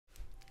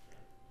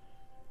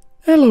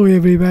Hello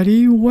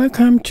everybody,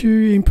 welcome to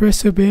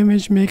Impressive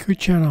Image Maker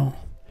channel.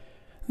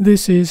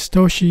 This is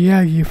Toshi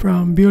Yagi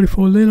from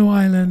beautiful little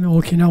island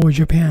Okinawa,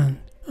 Japan.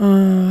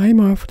 I'm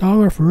a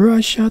photographer.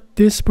 I shot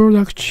this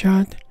product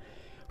shot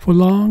for a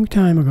long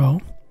time ago.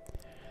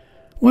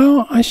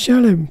 Well, I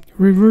shot a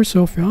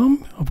reversal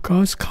film, of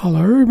course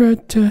color,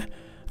 but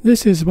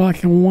this is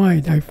black and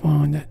white, I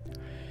found it.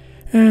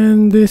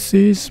 And this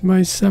is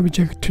my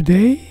subject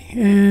today,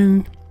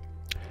 and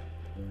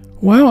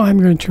well, I'm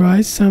going to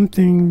try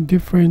something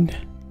different,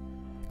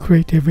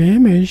 creative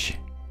image.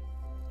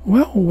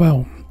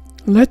 Well,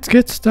 let's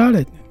get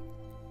started.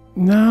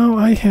 Now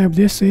I have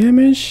this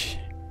image,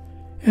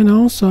 and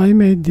also I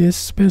made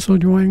this pencil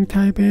drawing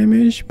type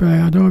image by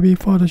Adobe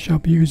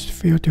Photoshop. Use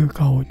filter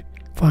code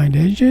Find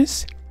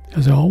Edges,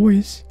 as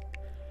always.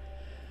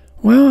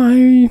 Well,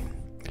 I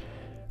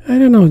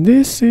don't know,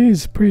 this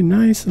is pretty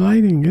nice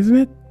lighting, isn't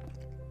it?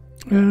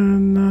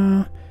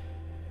 And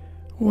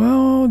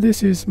well,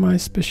 this is my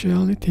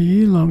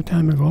specialty long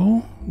time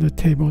ago, the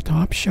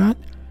tabletop shot,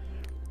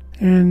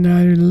 and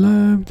I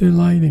love the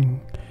lighting.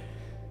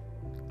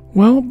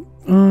 Well,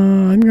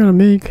 I'm gonna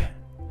make,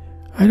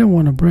 I don't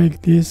want to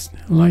break this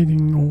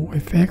lighting or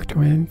effect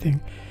or anything.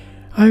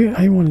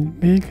 I want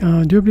to make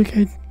a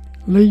duplicate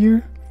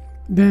layer,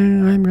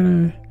 then I'm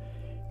gonna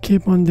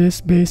keep on this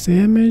base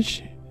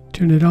image,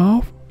 turn it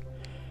off,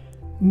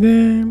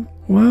 then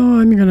well,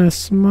 I'm gonna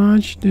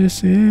smudge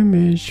this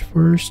image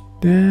first,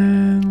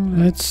 then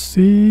let's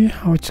see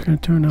how it's gonna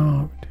turn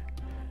out.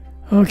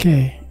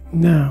 Okay,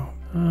 now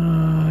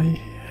I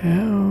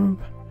have,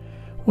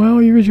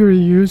 well, usually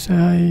use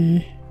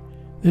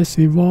this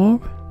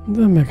Evolve.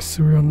 That makes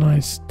a real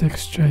nice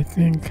texture, I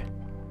think.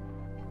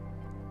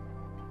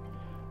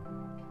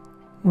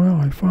 Well,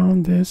 I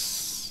found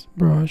this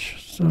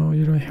brush, so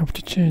you don't have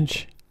to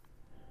change.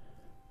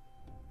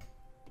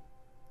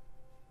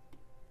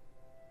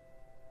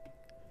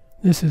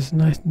 This is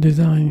nice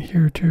design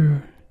here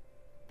too.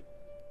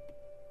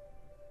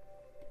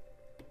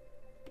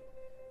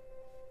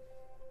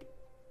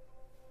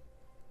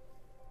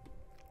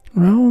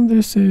 Well,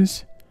 this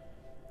is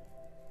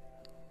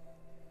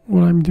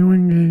what I'm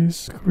doing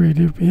is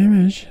creative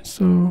image,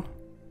 so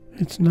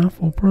it's not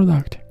for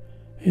product,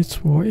 it's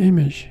for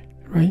image,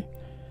 right?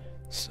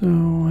 So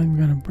I'm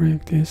gonna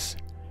break this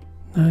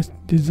nice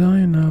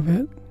design of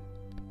it.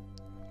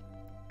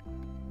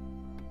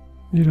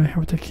 You don't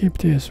have to keep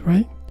this,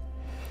 right?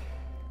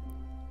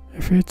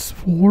 If it's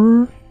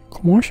for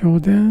commercial,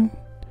 then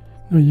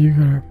no, you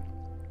gotta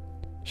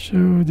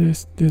show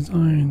this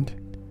designed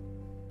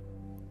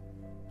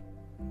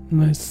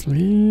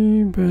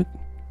nicely, but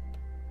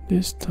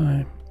this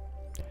time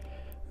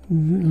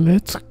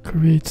let's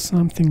create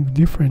something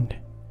different.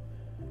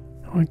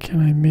 How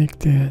can I make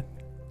that?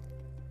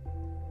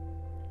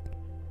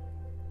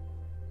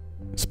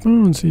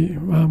 Spoons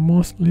are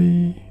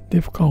mostly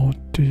difficult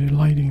to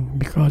lighting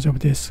because of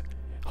this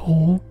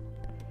hole.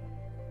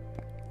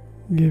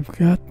 You've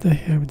got to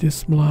have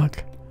this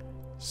block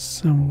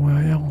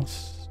somewhere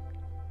else.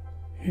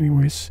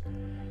 Anyways,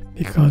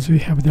 because we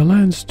have the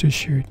lens to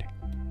shoot,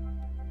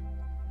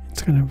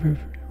 it's gonna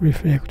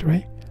reflect,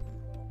 right?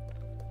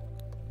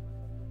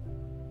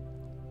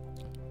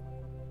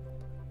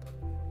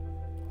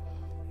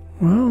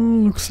 Well,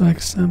 looks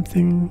like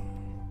something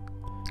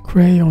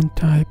crayon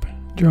type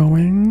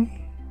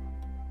drawing.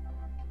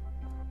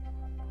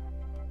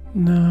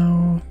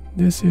 Now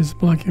this is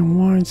black and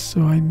white,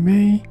 so I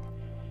may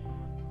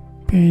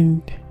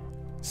paint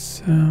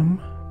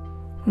some.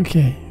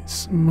 Okay,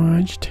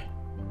 smudged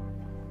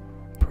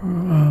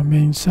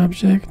main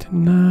subject.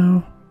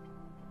 Now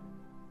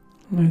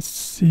let's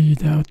see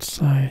the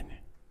outside.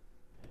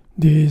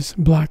 This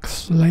black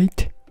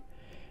slate,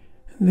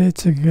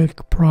 that's a good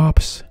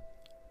props,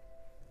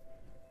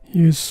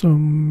 used so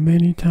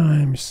many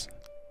times.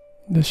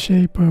 The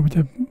shape of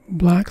the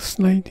black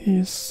slate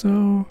is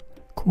so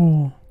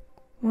cool.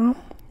 Well,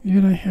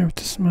 you don't have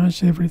to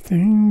smudge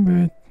everything,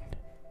 but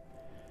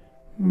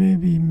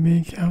maybe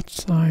make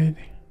outside.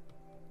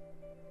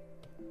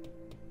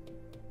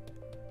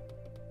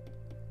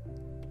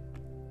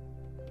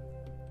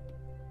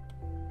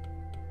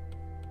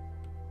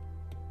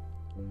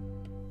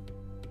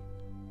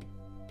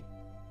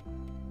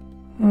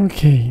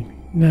 Okay,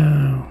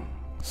 now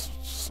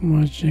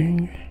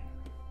smudging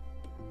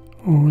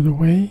all the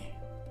way.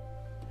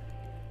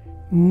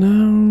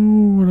 Now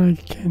what I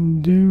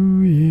can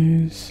do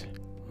is,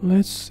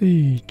 let's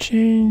see,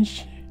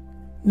 change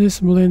this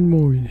blend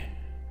mode.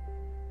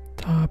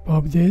 Top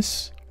of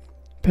this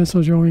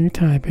pencil drawing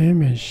type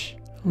image.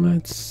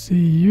 Let's see,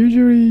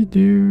 usually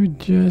do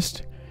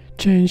just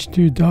change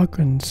to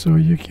darken so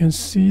you can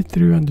see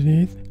through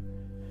underneath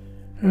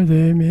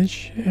the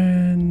image,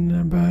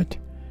 and but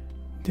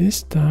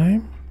this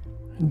time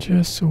I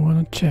just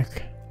want to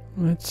check.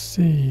 Let's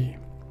see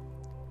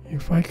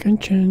if I can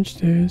change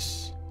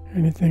this,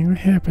 anything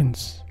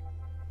happens.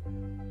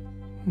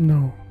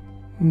 No,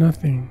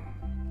 nothing.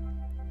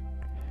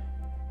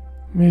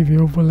 Maybe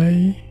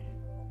overlay,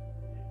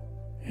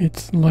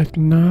 it's like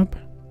knob,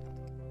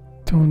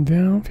 tone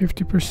down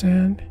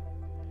 50%,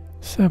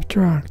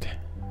 subtract.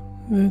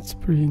 That's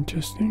pretty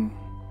interesting.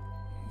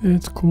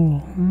 That's cool,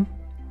 huh?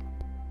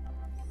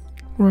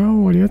 Well,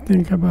 what do you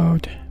think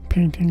about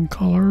painting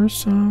colors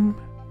some?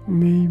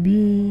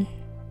 Maybe.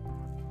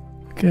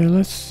 Okay,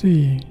 let's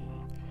see.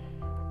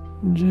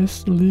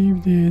 Just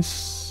leave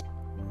this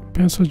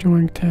pencil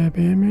drawing tab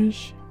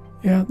image.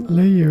 Add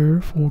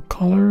layer for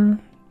color.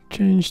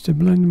 Change the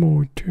blend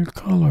mode to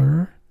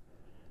color.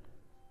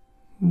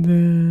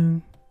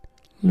 Then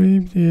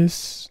leave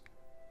this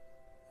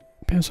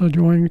pencil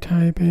drawing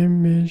type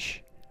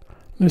image.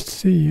 Let's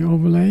see,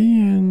 overlay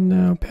and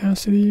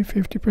opacity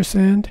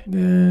 50%.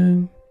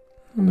 Then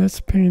let's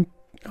paint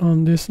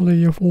on this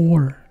layer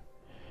 4.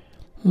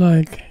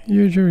 Like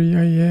usually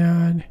I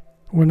add,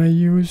 when I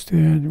use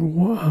the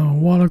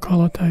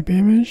watercolor type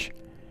image,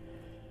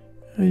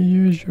 I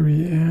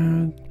usually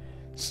add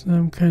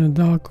some kind of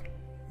dark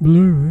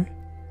blue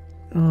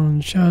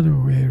on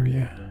shadow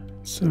area.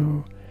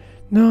 So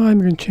now I'm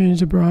going to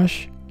change the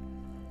brush,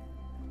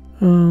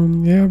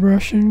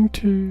 airbrushing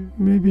to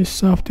maybe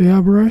soft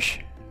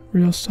airbrush,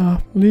 real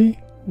softly.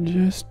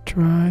 Just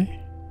try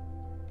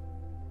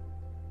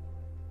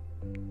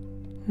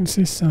and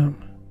see some.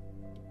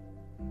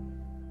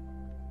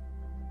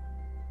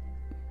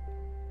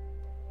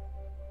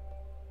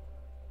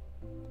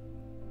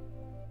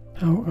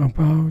 How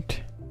about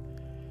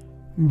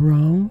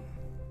brown,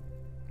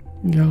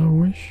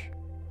 yellowish?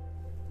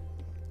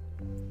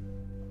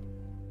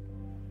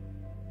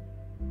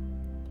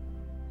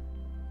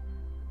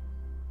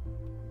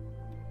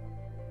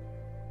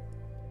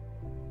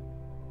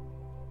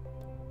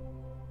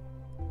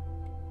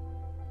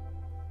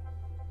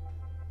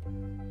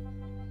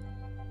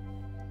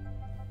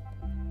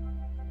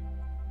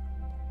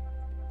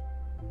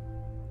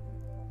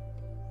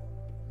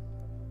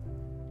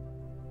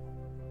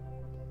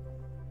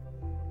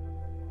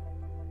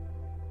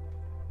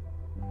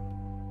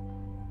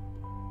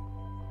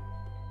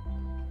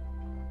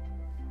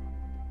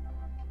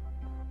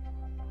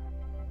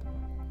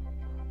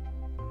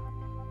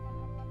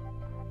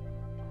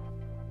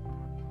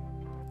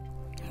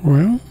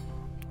 Well,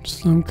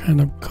 some kind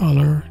of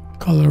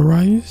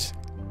colorize.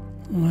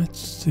 Let's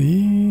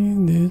see,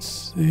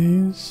 this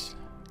is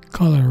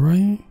color,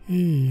 right?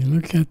 Hey,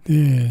 look at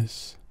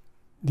this.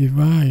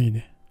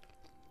 Divide.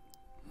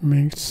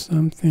 Makes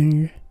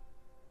something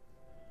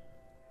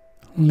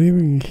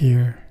living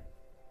here,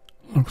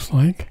 looks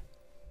like.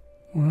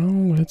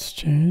 Well, let's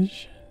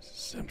change.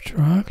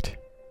 Subtract.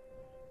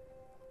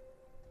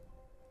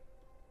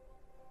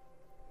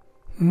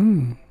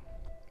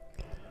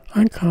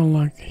 I kind of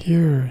like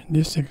here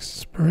this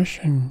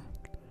expression.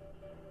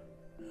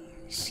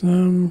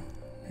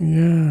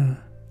 Yeah.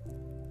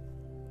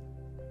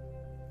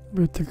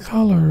 But the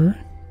color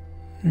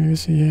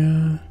is,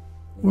 yeah.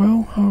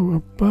 Well, how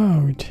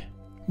about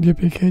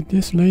duplicate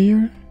this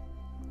layer?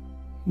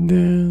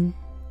 Then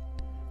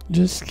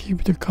just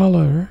keep the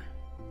color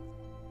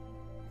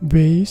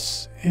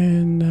base,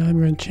 and I'm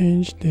going to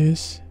change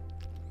this.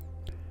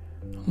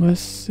 Let's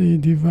see,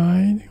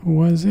 divide.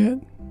 Was it?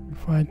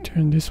 If I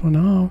turn this one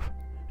off,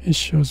 it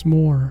shows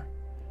more.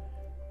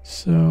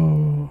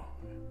 So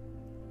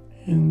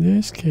in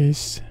this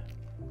case,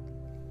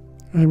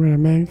 I'm going to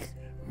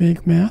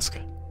make mask,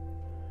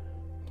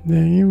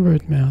 then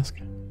invert mask.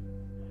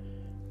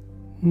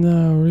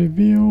 Now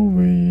reveal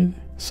with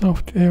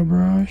soft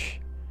airbrush,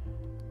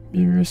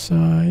 bigger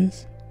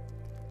size.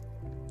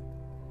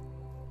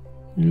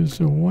 Use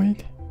the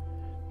white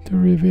to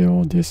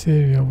reveal this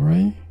area,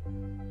 right?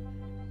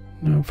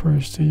 Now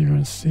first you're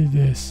going to see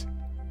this.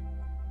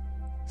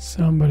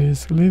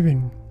 Somebody's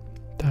living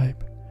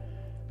type.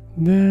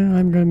 Then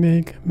I'm going to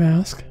make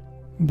mask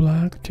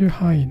black to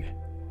hide.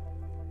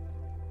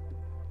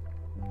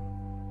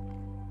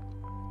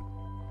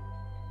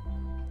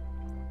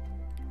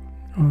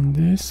 On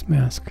this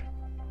mask.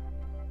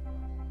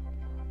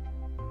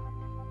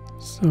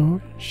 So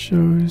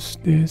shows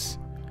this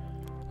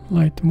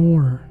light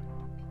more.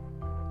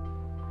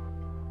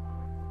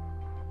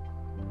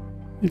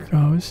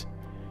 Because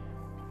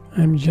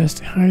I'm just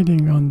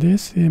hiding on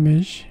this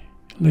image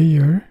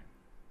layer.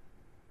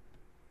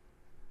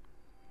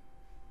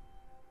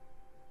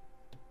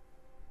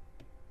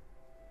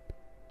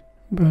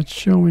 But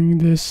showing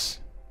this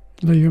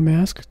layer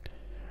mask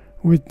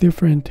with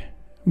different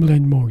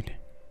blend mode.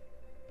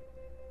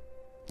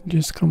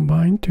 Just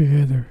combined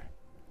together.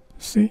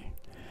 See?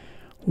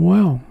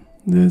 Wow,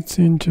 that's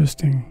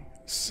interesting.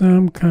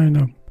 Some kind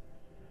of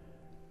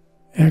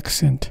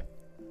accent.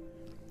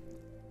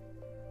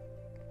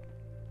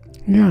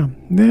 Yeah,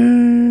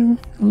 then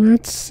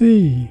let's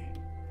see.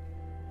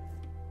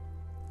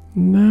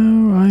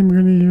 Now I'm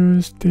going to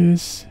use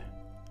this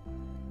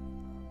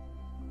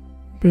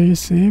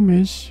base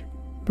image,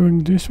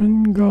 bring this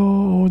one, go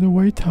all the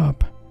way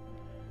top.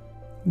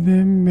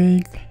 Then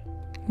make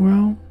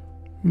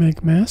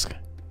mask.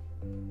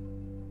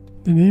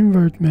 Then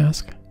invert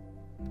mask.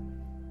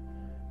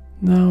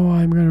 Now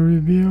I'm going to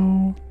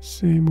reveal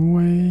same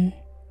way.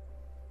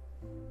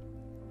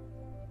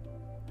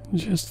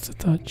 Just a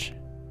touch.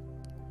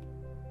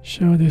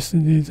 Show this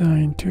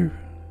design too.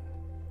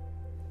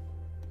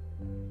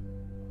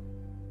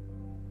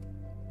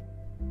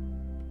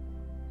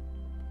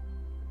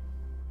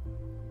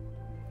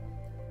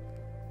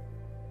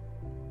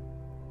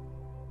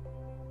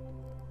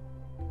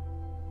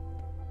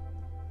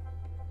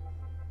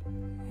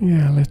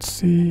 Yeah, let's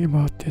see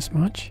about this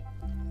much.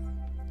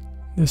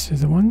 This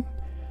is the one.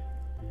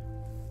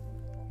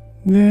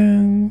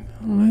 Then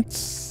let's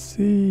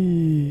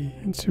see.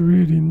 It's a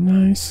really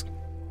nice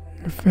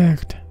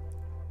effect.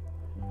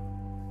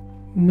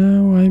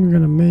 Now I'm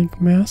gonna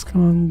make mask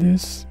on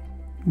this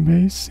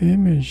base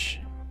image.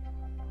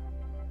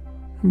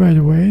 By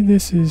the way,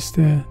 this is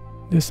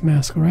this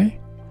mask, right?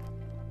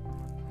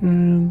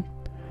 And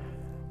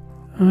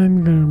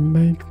I'm gonna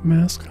make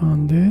mask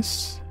on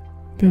this.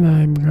 Then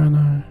I'm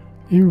gonna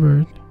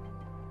invert.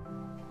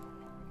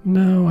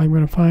 Now I'm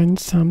gonna find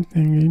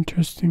something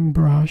interesting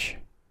brush.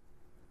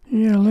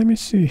 Yeah, let me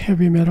see,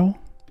 heavy metal.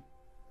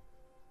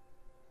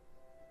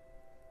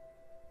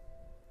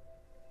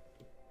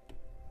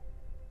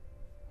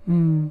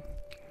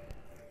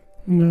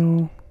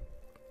 No,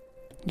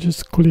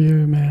 just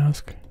clear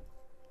mask.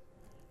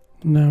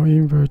 Now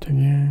invert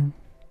again.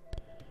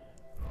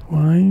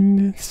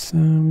 Find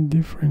some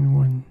different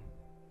one.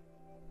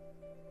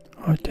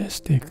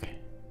 Artistic.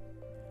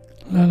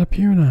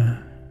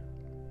 Lalapuna.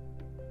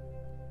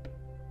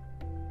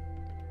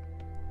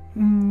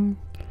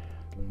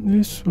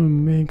 This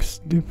one makes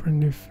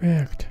different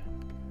effect.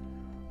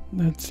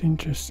 That's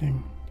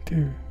interesting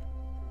too.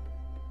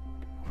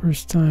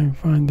 First time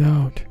find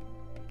out.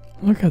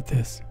 Look at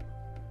this.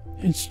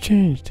 It's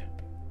changed.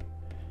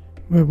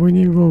 But when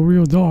you go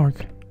real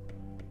dark,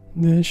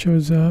 then it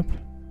shows up.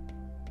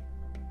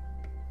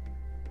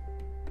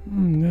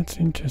 That's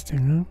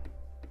interesting,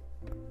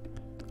 huh?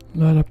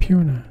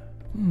 Lalapuna.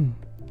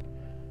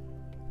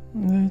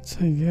 That's,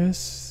 I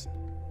guess,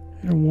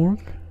 it'll work.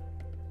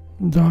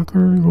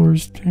 Darker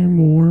goes to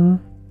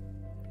more,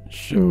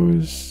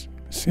 shows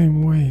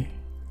same way.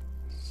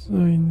 So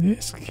in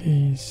this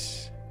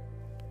case,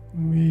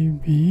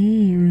 maybe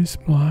use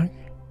black.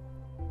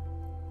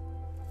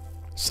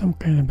 Some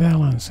kind of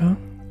balance, huh?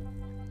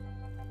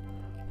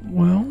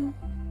 Well,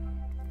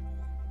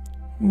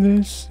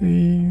 this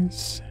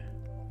is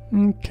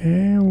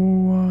okay.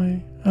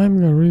 Why? I'm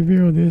gonna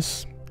review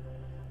this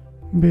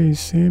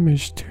base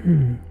image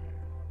too.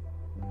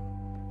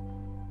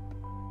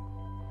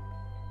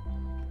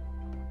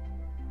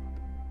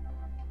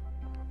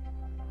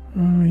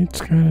 It's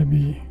gotta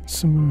be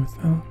smooth,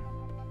 huh?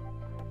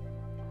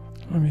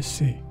 Let me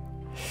see.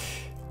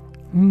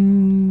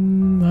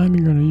 I'm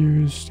gonna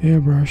use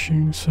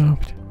airbrushing,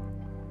 soft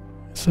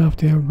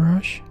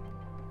airbrush,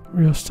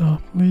 real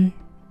softly.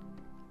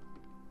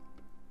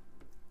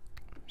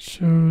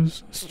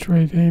 Shows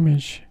straight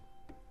image,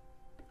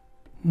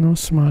 no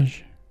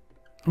smudge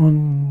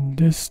on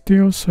this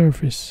steel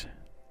surface.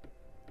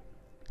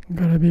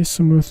 Gotta be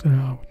smoothed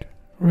out,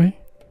 right?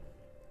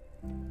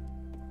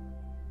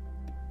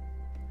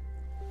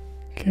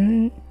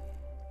 Okay.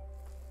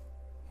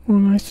 Well,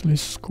 nicely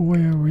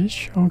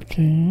squarish.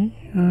 Okay,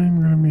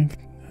 I'm gonna make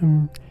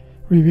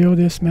reveal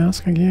this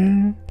mask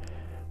again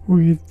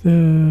with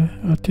the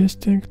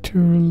artistic to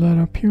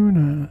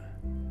Lalapuna.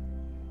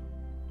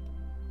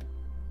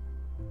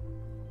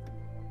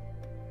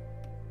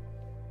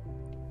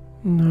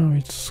 Now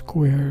it's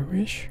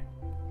squarish.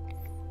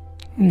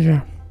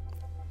 Yeah.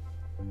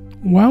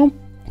 Well,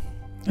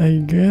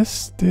 I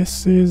guess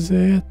this is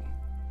it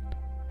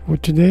for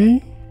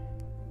today.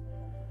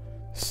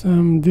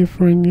 Some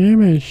different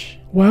image.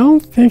 Well,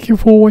 thank you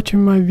for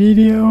watching my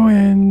video,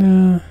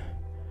 and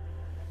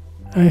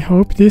I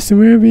hope this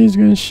movie is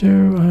going to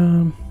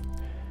show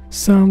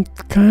some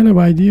kind of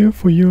idea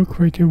for your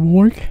creative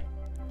work.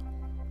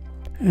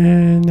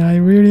 And I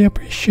really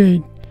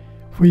appreciate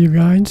for you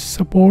guys'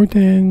 support,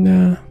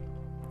 and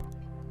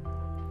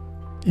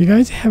you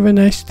guys have a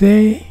nice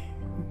day.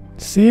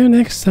 See you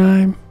next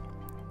time.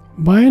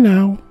 Bye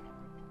now.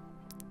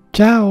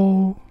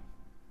 Ciao.